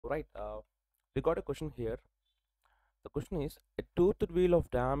right, we got a question here. The question is, a toothed wheel of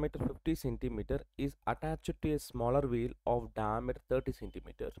diameter 50 centimeter is attached to a smaller wheel of diameter 30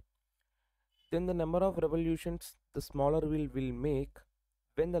 centimeter. Then the number of revolutions the smaller wheel will make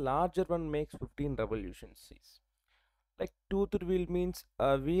when the larger one makes 15 revolutions is. Like toothed wheel means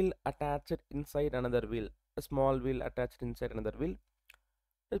a wheel attached inside another wheel, a small wheel attached inside another wheel.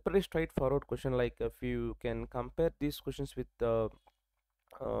 It's pretty straightforward question. Like if you can compare these questions with what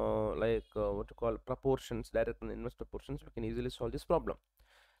you call proportions, direct and inverse proportions, we can easily solve this problem.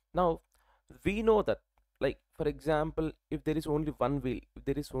 Now we know that, like for example, if there is only one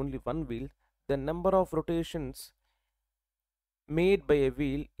wheel, the number of rotations made by a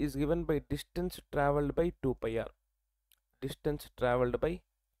wheel is given by distance traveled by 2 pi r. Distance traveled by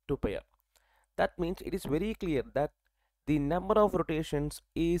 2 pi r. That means it is very clear that the number of rotations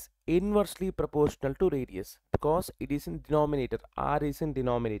is inversely proportional to radius, because it is in denominator, r is in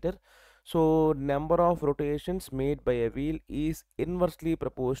denominator. So number of rotations made by a wheel is inversely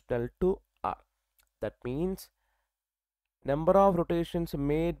proportional to r. That means number of rotations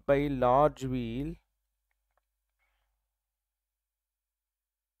made by large wheel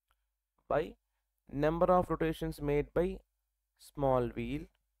by number of rotations made by small wheel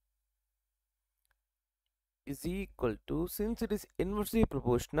is equal to, since it is inversely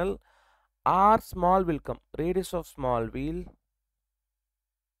proportional, r small will come, radius of small wheel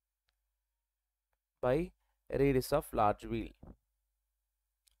by radius of large wheel.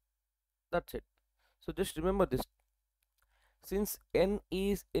 That's it. So just remember this, since n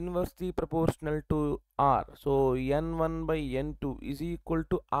is inversely proportional to r, so n1 by n2 is equal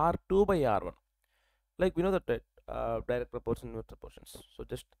to r2 by r1. Like we know that direct proportion, inverse proportions. So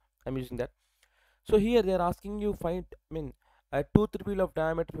just I'm using that. So here they are asking you find, a toothed wheel of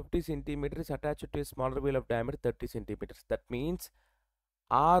diameter 50 centimeters is attached to a smaller wheel of diameter 30 centimeters. That means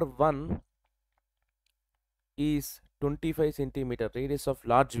R1 is 25 centimeter, radius of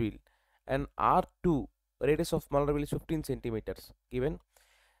large wheel, and R2, radius of smaller wheel, is 15 centimeters given.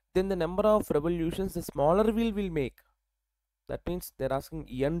 Then the number of revolutions the smaller wheel will make, that means they're asking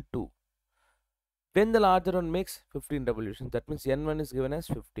N2, when the larger one makes 15 revolutions. That means N1 is given as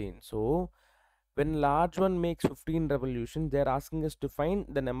 15. So when large one makes 15 revolutions, they are asking us to find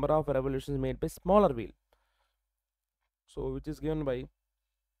the number of revolutions made by smaller wheel. So which is given by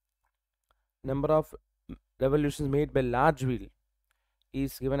number of revolutions made by large wheel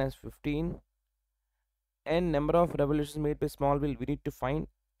is given as 15, and number of revolutions made by small wheel we need to find,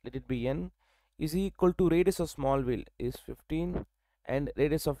 let it be n, is equal to radius of small wheel is 15 and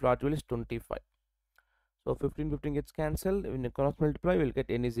radius of large wheel is 25. So 15 gets cancelled. When you cross multiply, we'll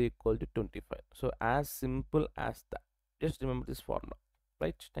get n is equal to 25. So as simple as that. Just remember this formula,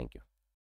 right? Thank you.